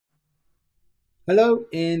Hello,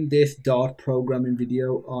 in this Dart programming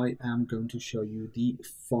video, I am going to show you the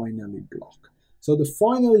finally block. So the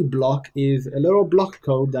finally block is a little block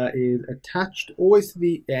code that is attached always to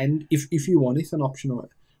the end, if you want, it's an optional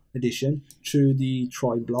addition to the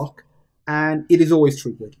try block, and it is always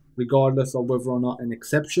triggered, regardless of whether or not an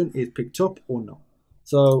exception is picked up or not.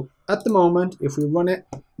 So at the moment, if we run it,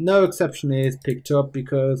 no exception is picked up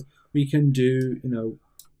because we can do,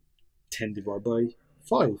 10 divided by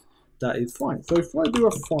 5. That is fine. So if I do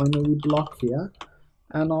a finally block here,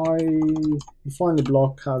 and the finally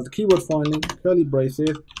block has the keyword finally, curly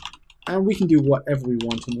braces, and we can do whatever we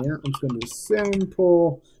want in here. I'm just going to do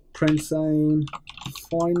simple print saying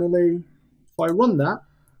finally. If I run that,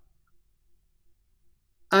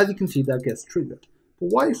 as you can see, that gets triggered. But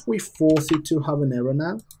what if we force it to have an error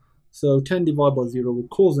now? So 10 divided by 0 will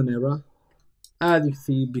cause an error, as you can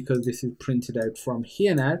see, because this is printed out from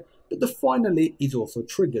here now, but the finally is also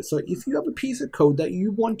triggered. So if you have a piece of code that you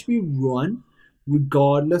want to be run,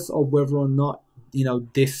 regardless of whether or not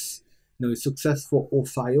this is successful or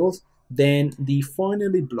fails, then the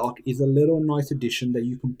finally block is a little nice addition that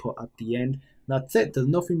you can put at the end. That's it. There's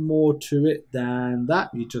nothing more to it than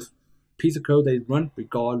that. You just piece of code that is run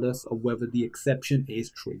regardless of whether the exception is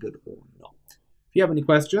triggered or not. If you have any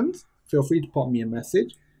questions, feel free to pop me a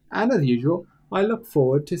message. And as usual, I look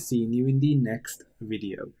forward to seeing you in the next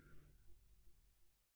video.